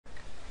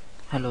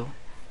Hello,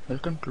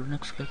 welcome to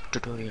Encrypt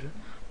tutorial.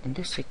 In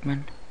this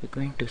segment, we're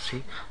going to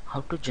see how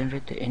to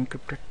generate the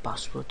encrypted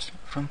passwords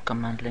from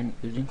command line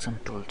using some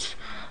tools.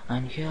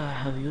 And here I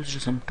have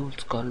used some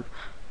tools called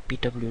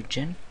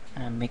pwgen,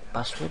 make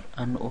password,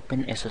 and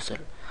OpenSSL.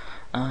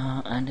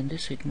 And in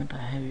this segment,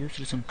 I have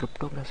used some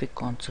cryptographic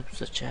concepts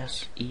such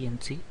as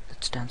ENC,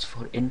 that stands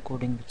for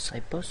encoding with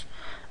ciphers,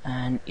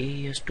 and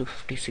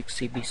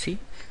AES-256 CBC.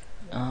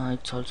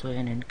 It's also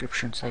an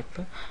encryption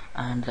cipher,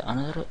 and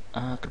another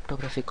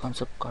cryptographic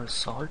concept called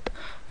salt,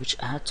 which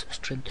adds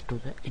strength to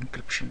the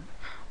encryption.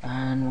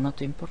 And one of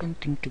the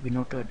important thing to be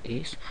noted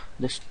is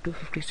this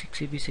 256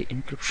 CBC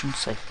encryption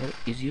cipher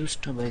is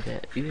used by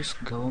the US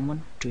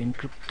government to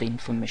encrypt the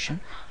information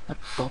at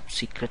top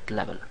secret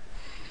level.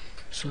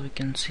 So we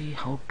can see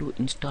how to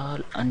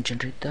install and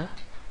generate the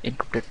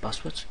encrypted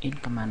passwords in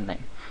command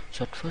line.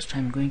 So at first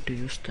I'm going to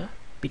use the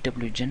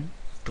pwgen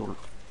tool.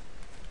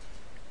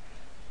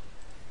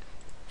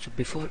 So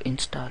before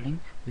installing,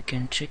 we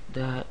can check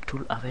the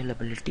tool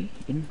availability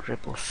in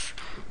repos.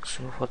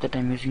 So for that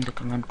I'm using the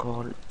command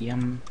called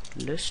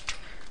mlist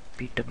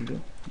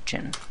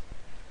pwgen.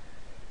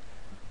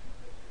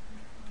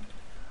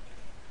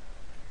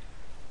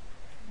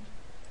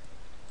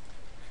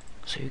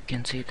 So you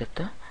can see that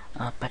the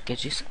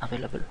package is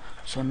available.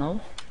 So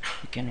now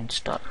we can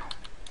install.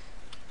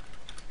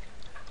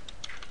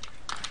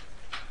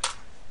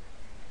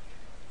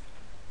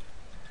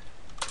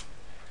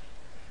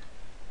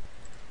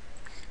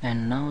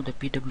 And now the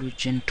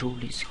pwgen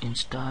tool is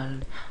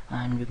installed,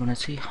 and we're gonna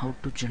see how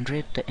to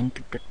generate the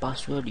encrypted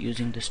password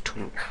using this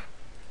tool.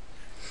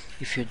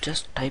 If you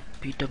just type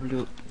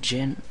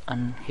pwgen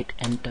and hit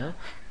enter,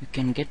 you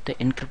can get the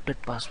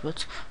encrypted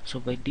passwords. So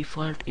by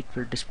default it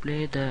will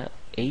display the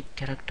 8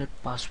 character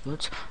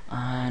passwords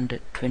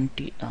and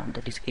 20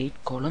 that is 8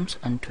 columns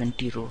and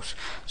 20 rows.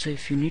 So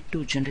if you need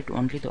to generate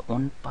only the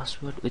one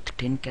password with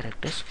 10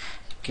 characters,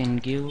 you can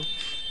give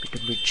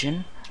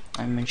pwgen,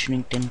 I'm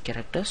mentioning 10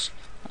 characters,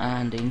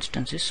 and the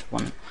instance is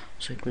 1,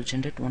 so it will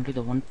generate only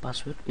the one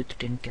password with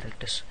 10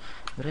 characters.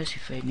 Whereas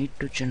if I need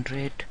to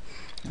generate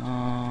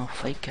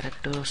 5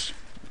 characters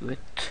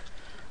with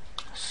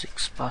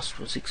 6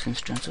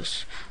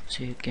 instances,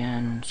 so you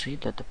can see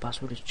that the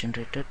password is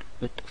generated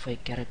with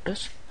 5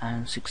 characters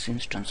and 6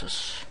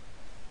 instances.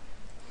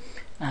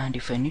 And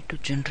if I need to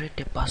generate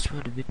a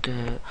password with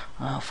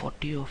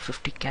 40 or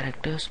 50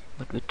 characters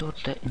but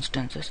without the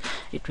instances,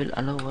 it will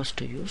allow us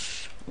to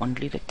use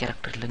only the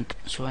character length.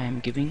 So I am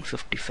giving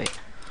 55.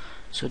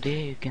 So there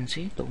you can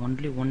see the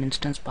only one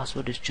instance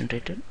password is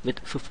generated with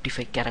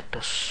 55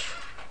 characters.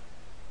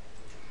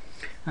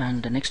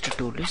 And the next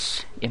tool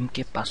is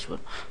mk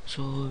password.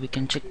 So we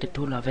can check the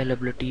tool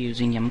availability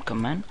using m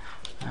command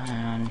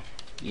and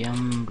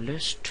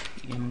mlist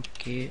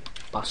mk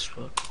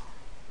password.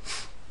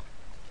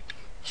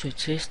 So it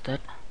says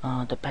that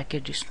the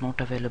package is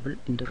not available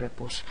in the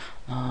repos.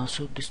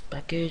 So this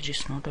package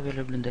is not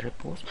available in the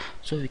repos,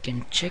 so we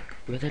can check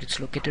whether it's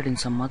located in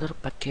some other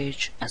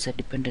package as a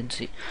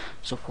dependency.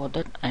 So for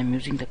that I'm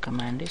using the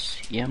command is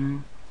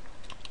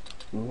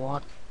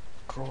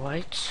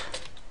what_writes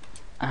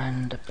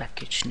and the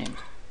package name.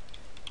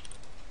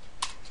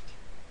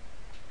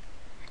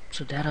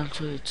 So there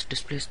also it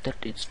displays that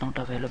it's not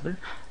available,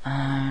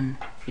 and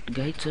it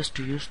guides us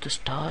to use the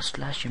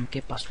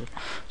 */mk password.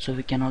 So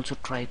we can also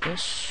try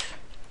this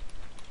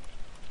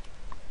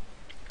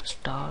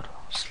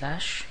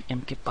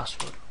 */mk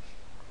password.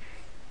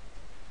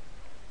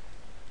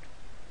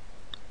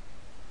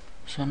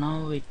 So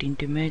now it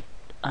intimates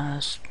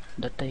us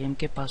that the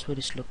mk password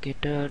is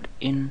located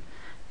in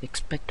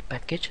expect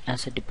package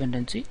as a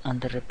dependency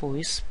and the repo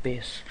is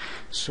space.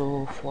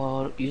 So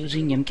for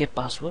using mk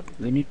password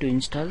we need to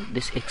install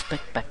this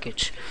expect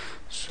package.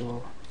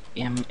 So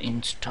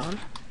install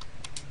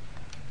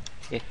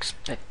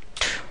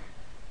expect.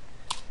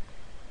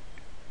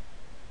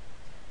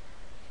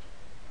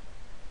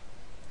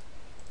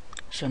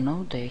 So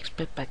now the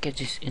expect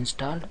package is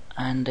installed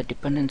and the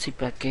dependency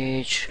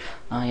package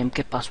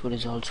mk password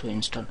is also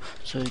installed.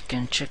 So you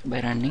can check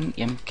by running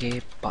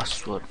mk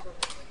password.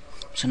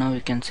 So now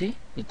you can see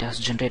it has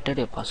generated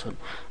a password,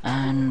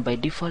 and by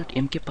default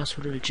mk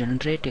password will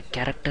generate a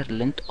character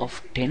length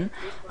of 10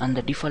 and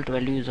the default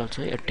value is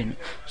also a 10.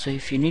 So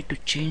if you need to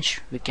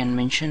change, we can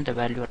mention the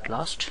value at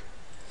last.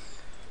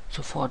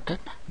 So for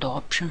that the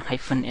option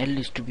 -l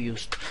is to be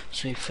used.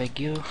 So if I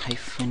give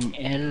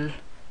 -l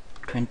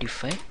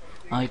 25,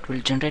 it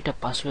will generate a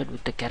password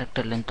with the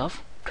character length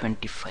of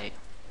 25.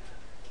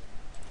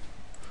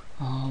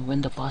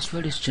 When the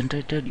password is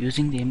generated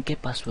using the mk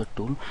password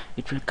tool,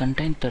 it will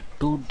contain the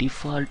 2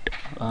 default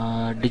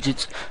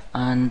digits,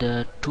 and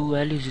the 2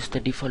 values is the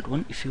default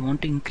one. If you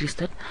want to increase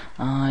that,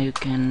 you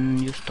can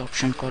use the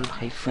option called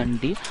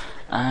 -d,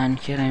 and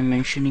here I am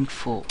mentioning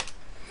 4.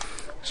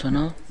 So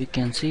now you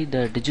can see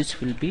the digits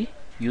will be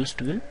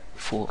used with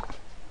 4.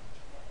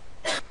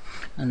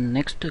 And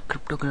next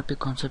cryptographic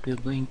concept we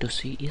are going to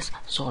see is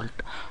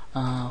salt.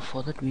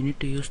 For that we need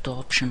to use the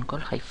option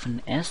called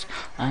 -s,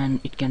 and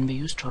it can be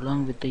used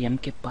along with the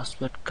mk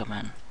password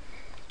command.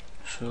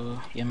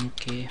 So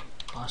mk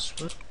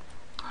password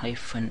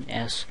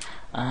 -s,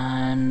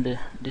 and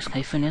this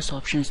 -s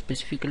option is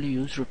specifically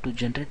used to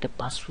generate a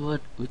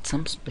password with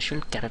some special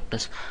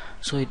characters,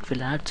 so it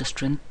will add the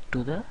strength to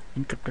the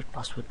encrypted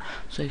password.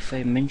 So if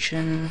I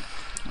mention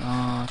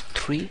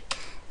 3,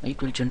 it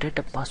will generate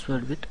a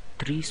password with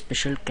 3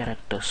 special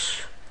characters.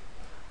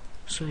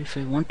 So if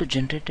I want to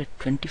generate a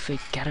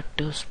 25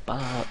 characters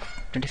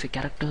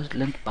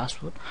length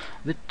password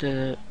with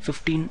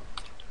 15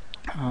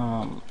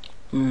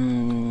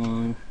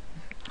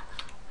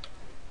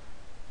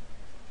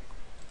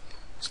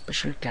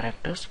 special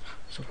characters,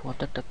 so for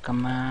that the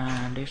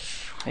command is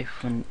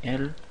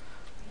 -l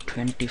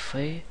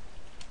 25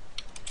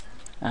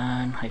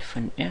 and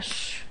 -s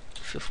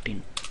 15.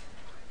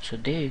 so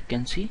there you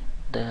can see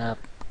the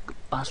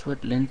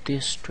password length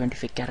is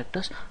 25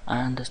 characters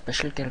and the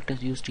special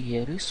characters used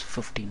here is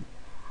 15.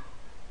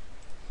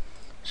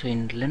 So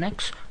in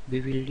Linux we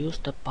will use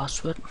the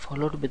password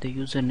followed by the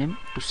username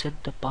to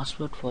set the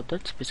password for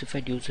that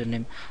specified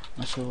username.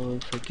 So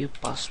if I give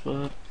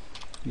password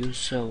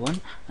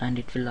user1, and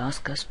it will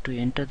ask us to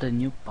enter the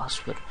new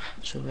password.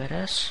 So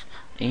whereas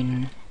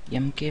in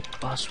mk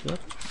password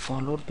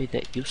followed by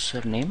the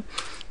username,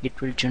 it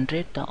will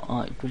generate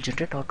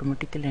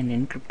automatically an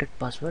encrypted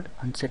password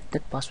and set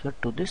that password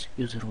to this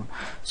user1.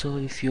 So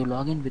if you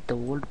log in with the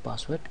old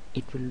password,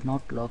 it will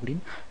not log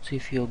in. So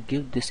if you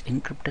give this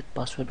encrypted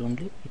password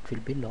only, it will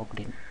be logged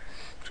in.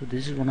 So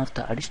this is one of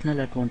the additional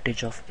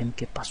advantage of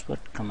mk password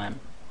command.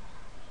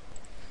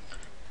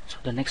 So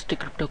the next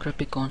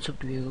cryptographic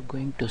concept we are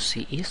going to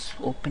see is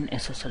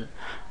OpenSSL,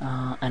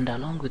 and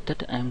along with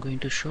that I am going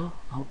to show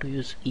how to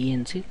use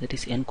ENC, that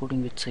is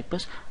encoding with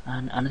ciphers,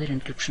 and another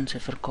encryption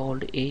cipher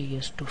called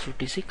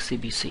AES-256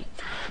 CBC.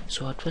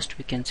 So at first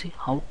we can see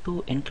how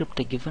to encrypt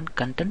the given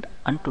content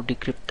and to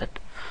decrypt that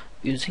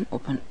using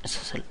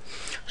OpenSSL.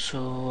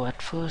 So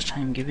at first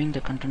I am giving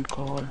the content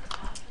called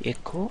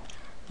echo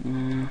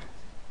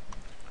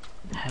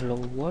hello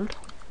world,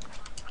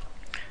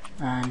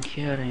 and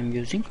here I am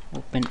using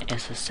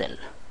OpenSSL,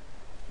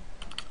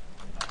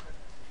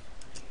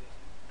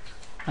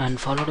 and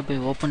followed by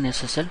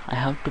OpenSSL I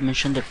have to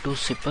mention the two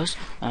zippers.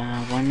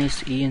 One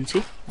is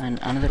ENC and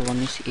another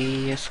one is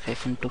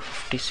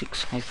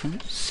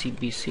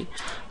AES-256-CBC,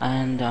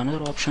 and the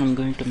another option I'm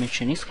going to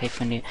mention is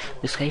 -a.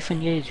 This -a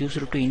is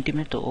used to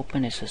intimate the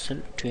OpenSSL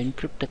to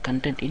encrypt the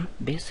content in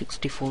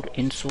base64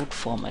 encode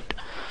format.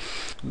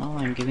 Now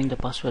I'm giving the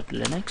password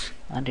Linux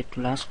and it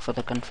will ask for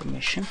the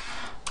confirmation,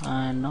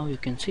 and now you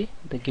can see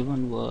the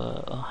given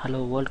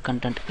hello world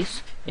content is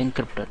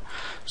encrypted.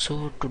 So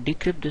to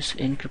decrypt this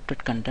encrypted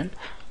content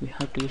we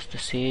have to use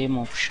the same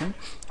option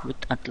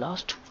with at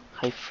last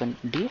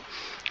 -d,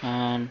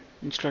 and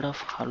instead of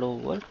hello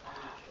world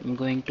I'm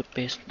going to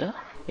paste the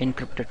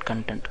encrypted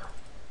content.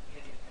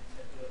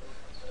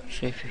 So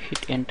if you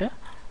hit enter,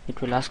 it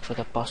will ask for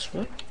the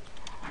password,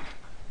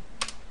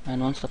 and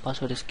once the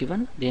password is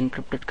given, the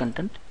encrypted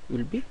content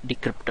will be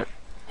decrypted.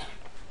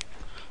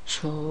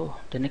 So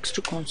the next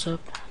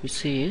concept we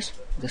see is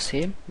the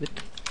same with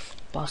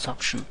pass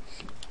option,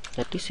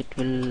 that is it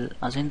will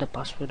assign the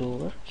password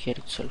over here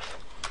itself.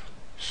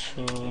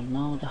 So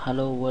now the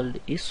hello world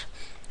is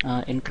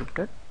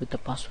encrypted with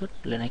the password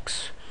Linux.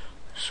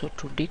 So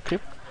to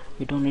decrypt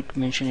we don't need to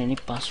mention any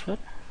password,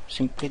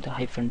 simply the -d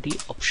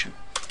option.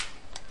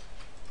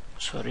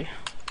 Sorry,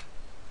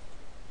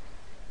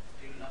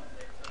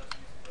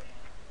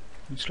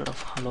 instead of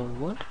hello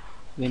world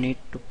we need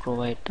to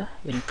provide the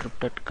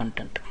encrypted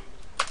content.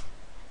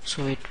 So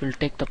it will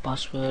take the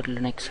password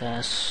Linux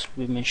as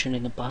we mentioned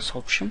in the pass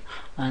option,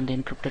 and the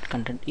encrypted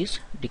content is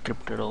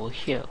decrypted over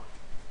here.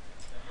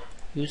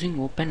 Using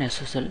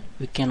OpenSSL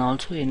we can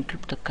also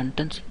encrypt the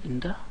contents in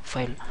the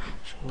file.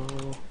 So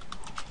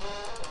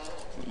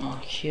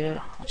here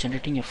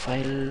generating a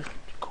file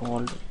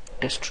called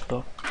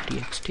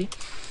test.txt,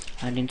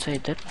 and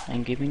inside that I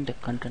am giving the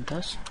content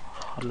as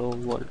hello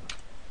world.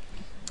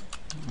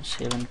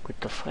 Save and quit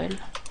the file.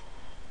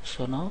 So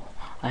now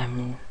I am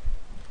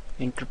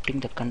encrypting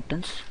the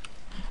contents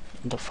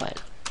in the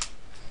file.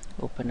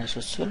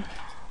 OpenSSL,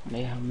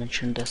 I have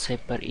mentioned the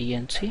cipher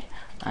ENC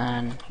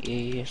and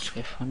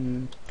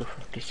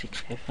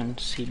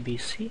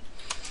AES-256-CBC,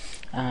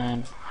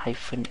 and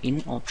 -in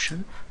option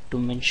to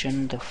mention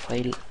the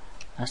file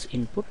as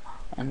input,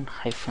 and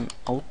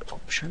 -out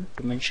option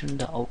to mention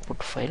the output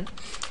file,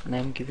 and I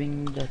am giving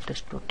the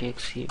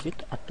test.txt with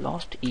at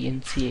last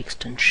ENC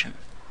extension.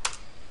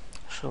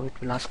 So it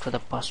will ask for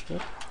the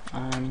password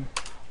and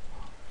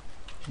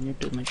you need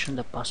to mention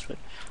the password.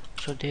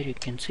 So there you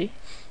can see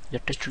the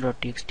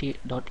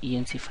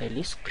test.txt.enc file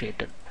is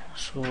created.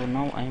 So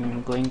now I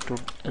am going to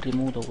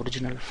remove the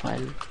original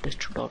file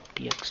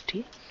test.txt.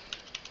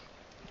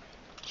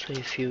 So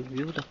if you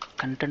view the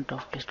content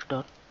of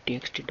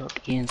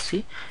test.txt.enc,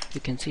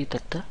 you can see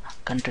that the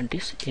content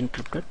is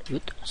encrypted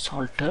with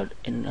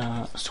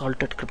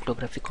salted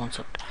cryptography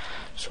concept.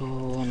 So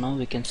now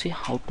we can see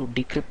how to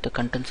decrypt the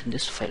contents in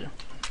this file.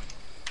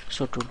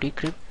 So to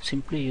decrypt,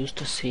 simply use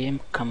the same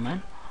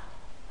command.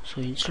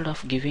 So instead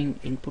of giving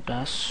input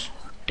as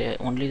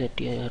only the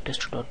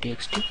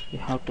test.txt, you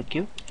have to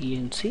give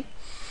enc,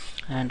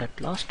 and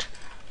at last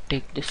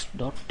take this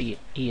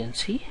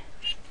 .enc,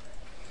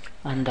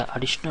 and the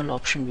additional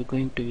option we're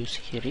going to use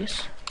here is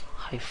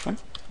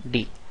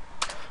 -d.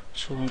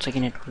 So once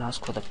again it will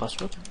ask for the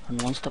password,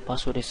 and once the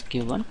password is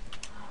given,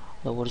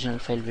 the original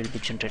file will be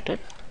generated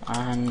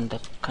and the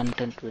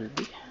content will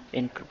be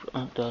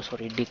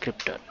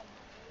decrypted.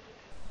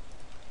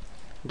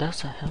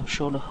 Thus, I have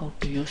showed how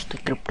to use the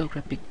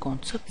cryptographic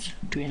concepts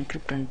to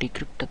encrypt and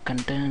decrypt the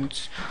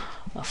contents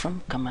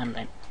from command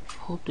line.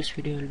 Hope this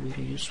video will be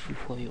very useful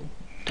for you.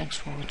 Thanks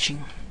for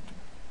watching.